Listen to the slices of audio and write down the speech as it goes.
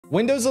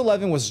Windows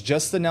 11 was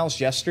just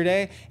announced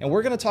yesterday, and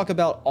we're going to talk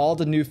about all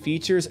the new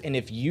features and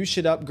if you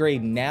should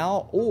upgrade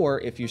now or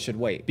if you should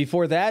wait.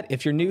 Before that,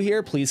 if you're new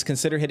here, please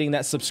consider hitting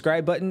that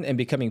subscribe button and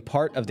becoming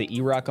part of the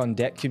eRock on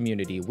Deck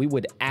community. We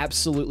would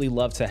absolutely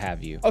love to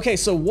have you. Okay,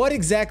 so what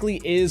exactly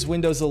is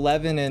Windows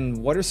 11 and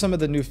what are some of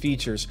the new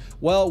features?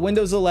 Well,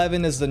 Windows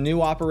 11 is the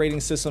new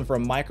operating system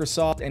from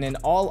Microsoft, and in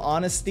all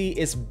honesty,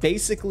 it's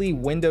basically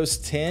Windows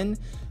 10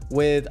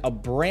 with a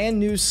brand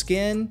new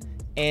skin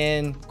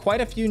and quite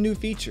a few new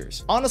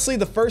features. Honestly,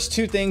 the first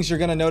two things you're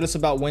gonna notice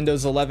about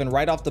Windows 11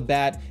 right off the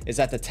bat is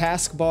that the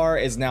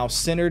taskbar is now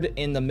centered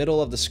in the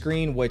middle of the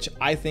screen, which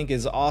I think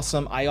is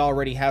awesome. I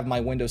already have my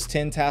Windows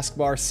 10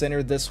 taskbar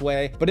centered this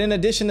way. But in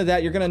addition to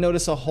that, you're gonna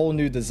notice a whole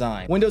new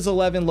design. Windows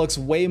 11 looks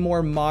way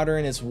more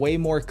modern, it's way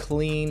more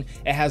clean,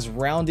 it has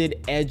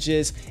rounded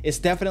edges. It's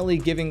definitely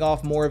giving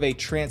off more of a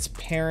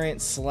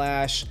transparent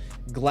slash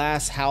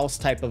glass house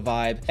type of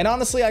vibe. And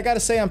honestly, I gotta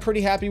say I'm pretty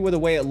happy with the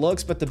way it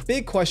looks, but the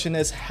big question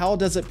is, how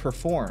does it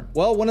perform?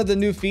 Well, one of the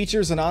new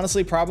features, and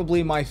honestly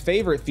probably my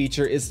favorite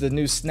feature, is the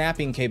new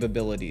snapping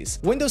capabilities.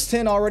 Windows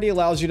 10 already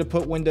allows you to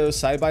put windows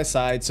side by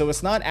side, so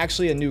it's not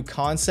actually a new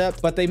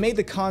concept, but they made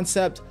the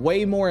concept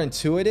way more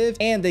intuitive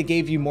and they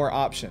gave you more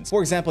options.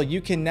 For example,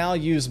 you can now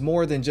use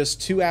more than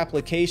just two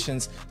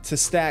applications to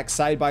stack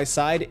side by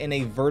side in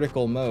a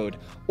vertical mode,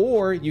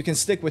 or you can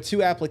stick with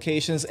two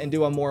applications and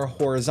do a more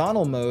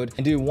horizontal mode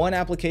and do one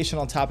application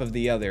on top of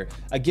the other.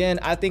 Again,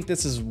 I think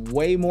this is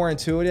way more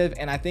intuitive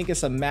and I think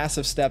it's a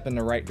massive step in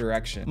the right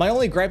direction. My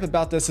only gripe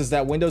about this is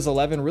that Windows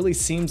 11 really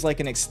seems like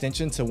an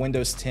extension to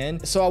Windows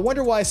 10. So I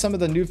wonder why some of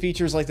the new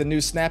features like the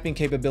new snapping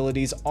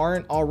capabilities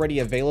aren't already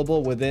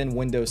available within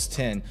Windows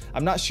 10.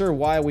 I'm not sure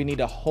why we need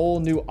a whole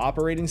new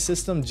operating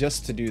system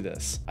just to do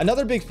this.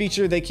 Another big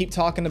feature they keep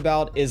talking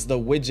about is the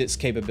widgets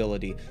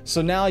capability.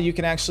 So now you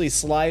can actually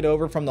slide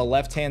over from the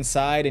left-hand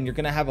side and you're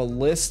gonna have a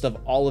list of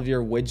all of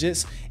your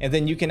widgets, and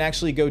then you can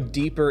actually go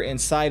deeper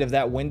inside of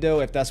that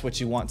window if that's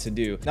what you want to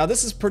do. Now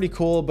this is pretty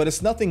cool, but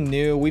it's nothing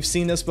new. We've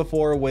seen this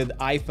before with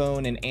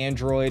iPhone and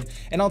Android,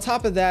 and on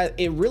top of that,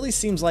 it really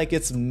seems like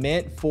it's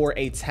meant for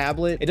a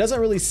tablet. It doesn't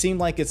really seem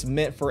like it's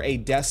meant for a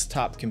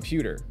desktop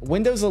computer.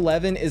 Windows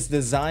 11 is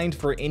designed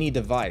for any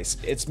device.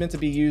 It's meant to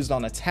be used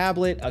on a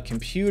tablet, a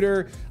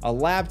computer, a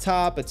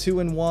laptop, a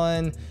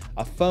two-in-one,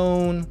 a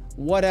phone,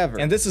 whatever.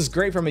 And this is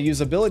great from a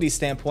usability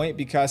standpoint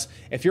because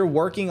if you're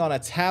working on a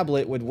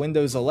tablet with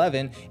Windows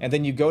 11 and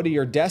then you go to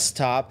your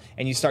desktop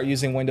and you start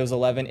using Windows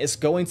 11, it's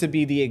going to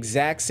be the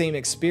exact same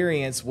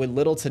experience with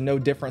little to no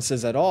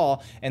differences at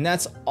all, and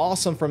that's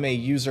awesome from a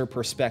user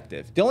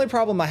perspective. The only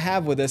problem I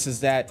have with this is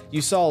that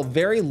you saw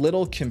very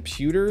little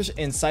computers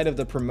inside of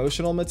the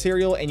promotional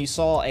material and you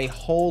saw a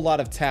whole lot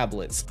of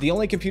tablets. The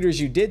only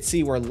computers you did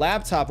see were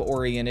laptop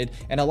oriented,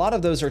 and a lot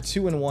of those are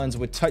two-in-ones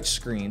with touch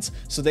screens,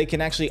 so they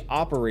can actually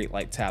operate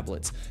like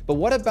tablets. But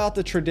what about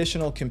the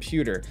traditional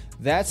computer?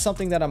 That's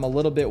something that I'm a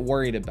little bit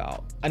worried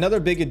about. Another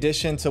big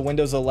addition to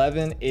Windows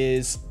 11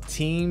 is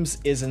Teams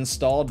is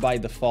installed by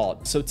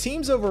default. So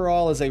Teams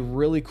overall is a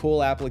really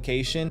cool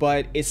application,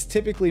 but it's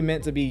typically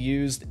meant to be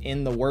used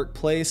in the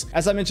workplace.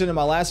 As I mentioned in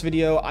my last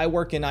video, I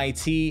work in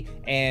IT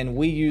and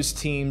we use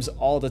Teams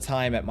all the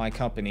time at my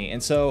company.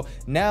 And so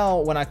now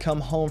when I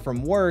come home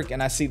from work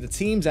and I see the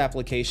Teams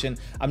application,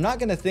 I'm not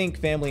gonna think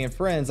family and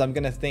friends, I'm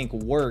gonna think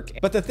work.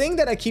 But the thing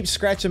that I keep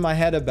scratching my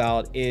head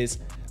about is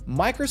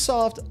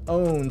Microsoft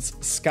owns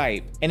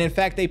Skype, and in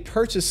fact they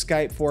purchased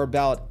Skype for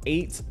about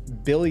 $8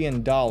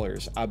 billion,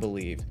 I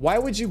believe. Why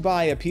would you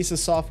buy a piece of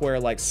software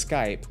like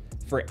Skype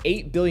for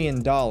 $8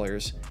 billion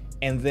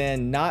and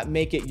then not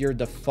make it your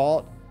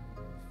default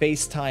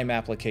FaceTime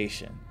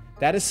application?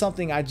 That is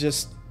something I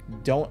just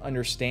don't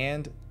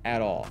understand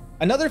at all.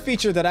 Another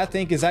feature that I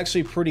think is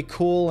actually pretty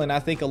cool and I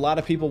think a lot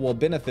of people will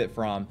benefit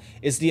from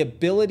is the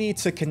ability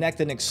to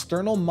connect an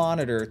external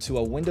monitor to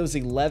a Windows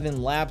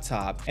 11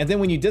 laptop, and then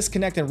when you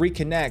disconnect and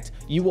reconnect,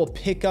 you will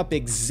pick up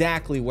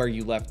exactly where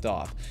you left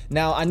off.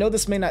 Now, I know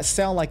this may not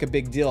sound like a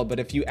big deal, but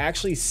if you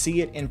actually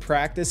see it in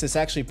practice, it's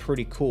actually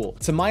pretty cool.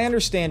 To my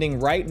understanding,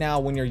 right now,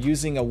 when you're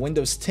using a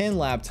Windows 10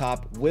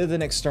 laptop with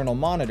an external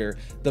monitor,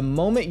 the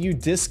moment you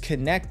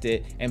disconnect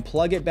it and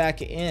plug it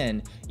back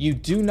in, you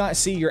do not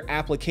see your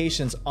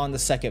applications on the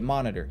second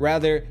monitor.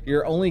 Rather,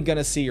 you're only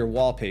gonna see your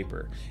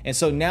wallpaper. And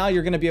so now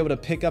you're gonna be able to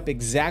pick up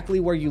exactly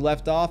where you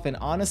left off, and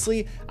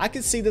honestly, I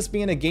could see this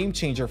being a game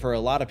changer for a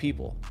lot of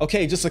people.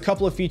 Okay, just a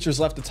couple of features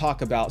left to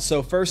talk about.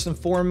 So first and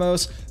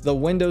foremost, the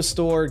Windows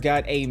Store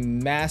got a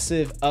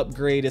massive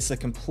upgrade. It's a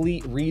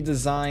complete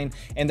redesign,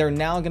 and they're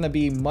now gonna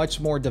be much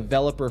more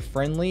developer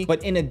friendly.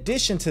 But in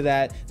addition to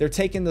that, they're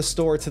taking the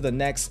store to the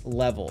next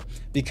level,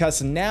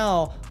 because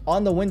now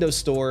on the Windows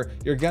Store,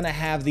 you're gonna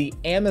have the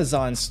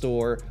Amazon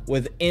store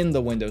within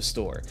the Windows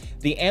Store.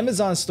 The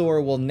Amazon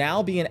store will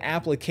now be an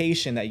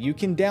application that you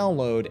can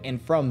download,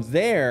 and from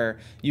there,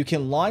 you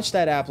can launch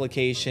that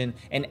application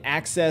and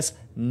access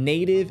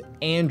native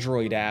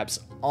Android apps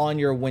on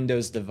your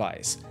Windows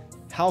device.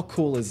 How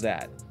cool is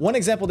that? One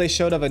example they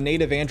showed of a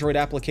native Android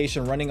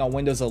application running on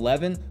Windows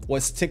 11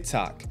 was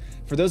TikTok.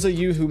 For those of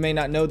you who may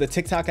not know, the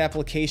TikTok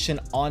application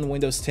on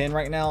Windows 10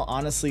 right now,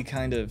 honestly, it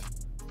kind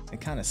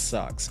of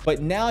sucks.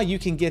 But now you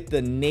can get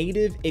the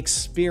native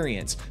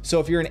experience. So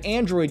if you're an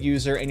Android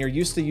user and you're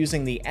used to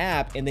using the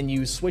app and then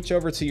you switch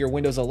over to your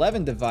Windows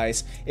 11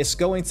 device, it's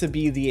going to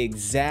be the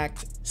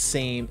exact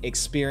same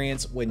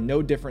experience with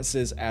no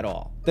differences at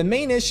all. The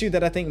main issue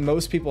that I think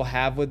most people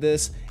have with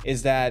this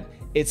is that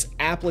it's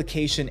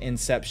application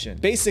inception.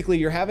 Basically,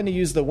 you're having to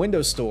use the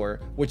Windows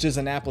Store, which is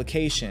an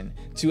application,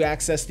 to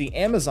access the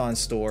Amazon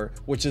Store,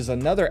 which is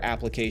another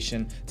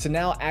application, to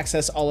now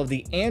access all of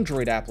the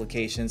Android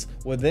applications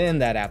within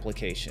that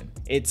application.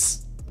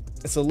 It's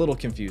a little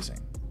confusing.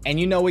 And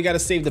you know we got to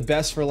save the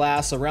best for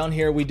last. Around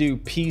here we do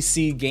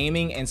PC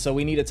gaming, and so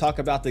we need to talk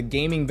about the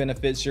gaming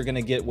benefits you're going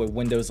to get with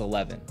Windows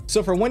 11.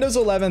 So for Windows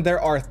 11,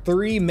 there are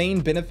 3 main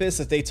benefits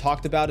that they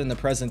talked about in the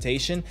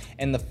presentation,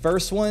 and the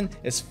first one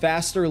is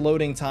faster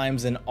loading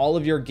times in all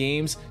of your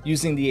games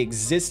using the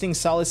existing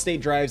solid state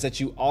drives that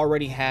you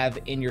already have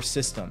in your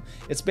system.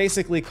 It's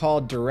basically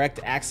called direct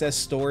access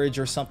storage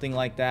or something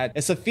like that.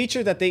 It's a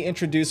feature that they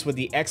introduced with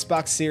the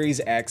Xbox Series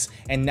X,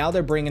 and now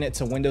they're bringing it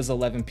to Windows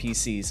 11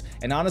 PCs.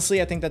 And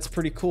honestly, I think that's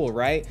pretty cool,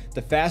 right?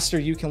 The faster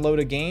you can load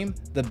a game,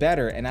 the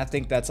better, and I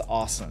think that's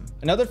awesome.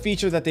 Another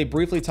feature that they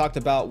briefly talked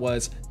about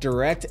was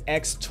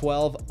DirectX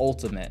 12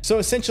 Ultimate. So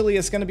essentially,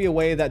 it's going to be a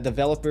way that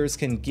developers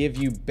can give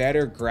you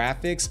better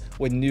graphics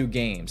with new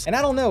games. And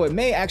I don't know, it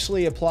may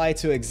actually apply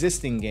to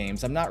existing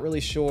games. I'm not really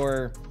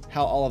sure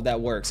how all of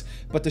that works,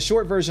 but the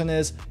short version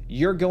is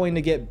you're going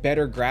to get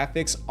better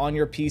graphics on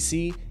your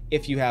PC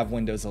if you have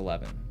Windows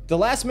 11. The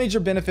last major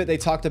benefit they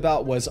talked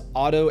about was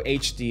auto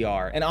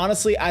HDR, and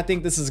honestly, I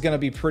think this is going to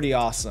be pretty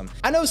awesome.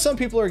 I know some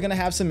people are going to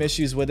have some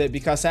issues with it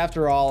because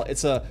after all,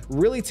 it's a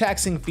really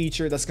taxing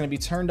feature that's going to be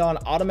turned on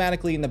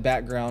automatically in the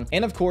background,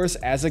 and of course,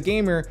 as a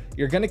gamer,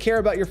 you're going to care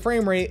about your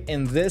frame rate,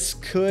 and this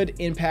could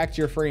impact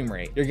your frame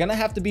rate. You're going to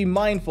have to be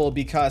mindful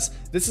because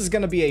this is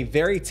going to be a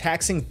very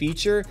taxing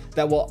feature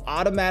that will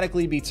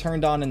automatically be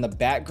turned on in the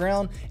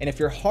background, and if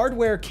your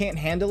hardware can't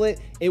handle it,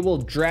 it will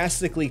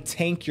drastically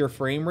tank your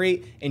frame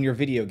rate in your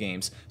video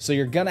games. So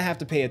you're gonna have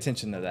to pay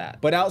attention to that.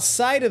 But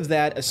outside of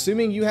that,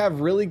 assuming you have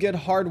really good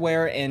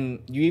hardware and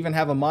you even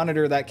have a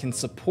monitor that can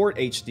support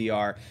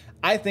HDR,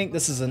 I think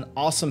this is an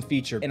awesome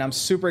feature, and I'm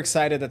super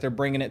excited that they're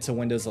bringing it to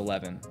Windows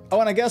 11. Oh,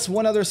 and I guess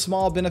one other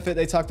small benefit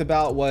they talked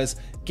about was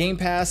Game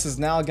Pass is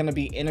now going to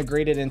be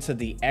integrated into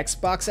the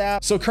Xbox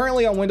app. So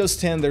currently on Windows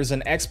 10, there's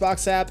an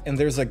Xbox app and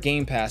there's a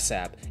Game Pass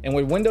app. And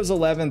with Windows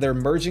 11, they're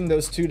merging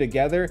those two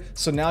together.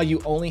 So now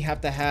you only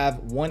have to have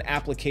one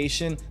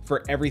application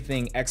for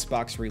everything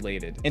Xbox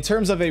related. In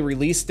terms of a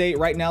release date,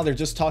 right now they're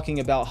just talking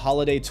about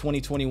holiday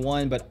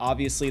 2021, but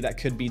obviously that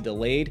could be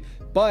delayed.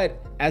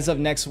 But as of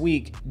next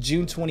week,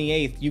 June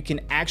 28th, you can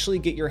actually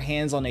get your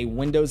hands on a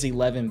Windows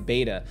 11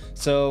 beta.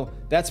 So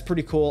that's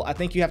pretty cool. I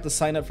think you have to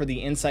sign up for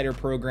the Insider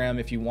program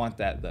if you want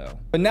that though.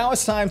 But now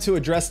it's time to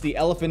address the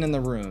elephant in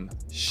the room.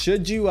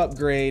 Should you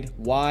upgrade?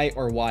 Why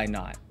or why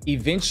not?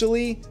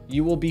 Eventually,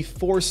 you will be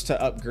forced to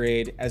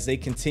upgrade as they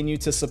continue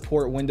to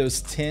support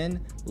Windows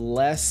 10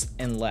 less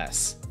and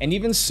less. And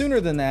even sooner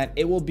than that,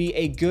 it will be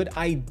a good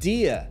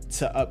idea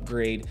to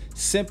upgrade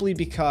simply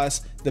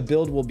because the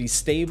build will be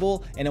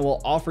stable and it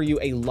will offer you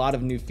a lot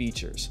of new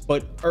features.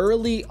 But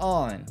early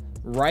on,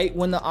 right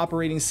when the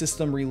operating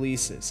system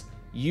releases,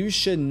 you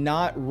should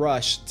not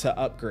rush to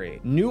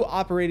upgrade. New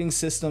operating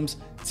systems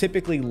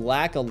typically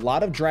lack a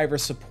lot of driver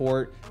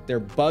support, they're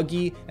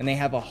buggy, and they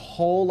have a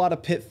whole lot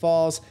of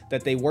pitfalls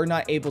that they were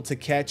not able to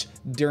catch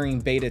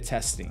during beta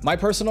testing. My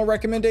personal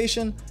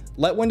recommendation,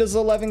 let Windows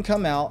 11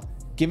 come out,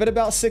 give it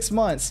about 6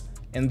 months,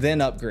 and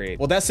then upgrade.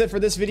 Well, that's it for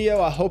this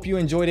video. I hope you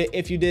enjoyed it.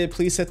 If you did,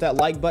 please hit that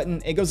like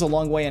button. It goes a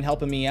long way in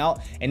helping me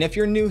out. And if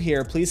you're new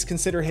here, please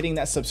consider hitting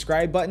that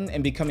subscribe button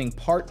and becoming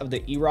part of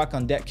the eRock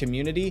on Deck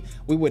community.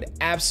 We would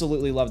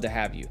absolutely love to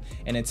have you.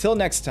 And until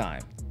next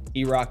time,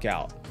 eRock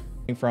out.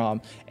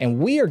 And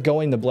we are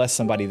going to bless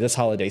somebody this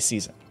holiday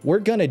season. We're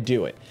gonna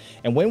do it.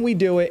 And when we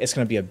do it, it's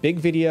gonna be a big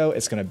video.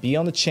 It's gonna be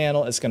on the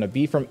channel. It's gonna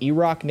be from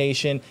eRock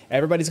Nation.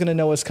 Everybody's gonna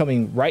know it's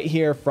coming right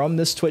here from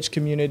this Twitch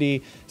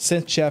community.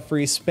 Synth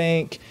Jeffrey,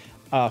 Spank,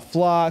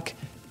 Flock,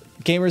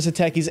 Gamers and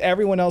Techies,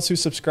 everyone else who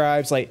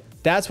subscribes. Like,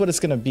 that's what it's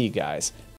gonna be, guys.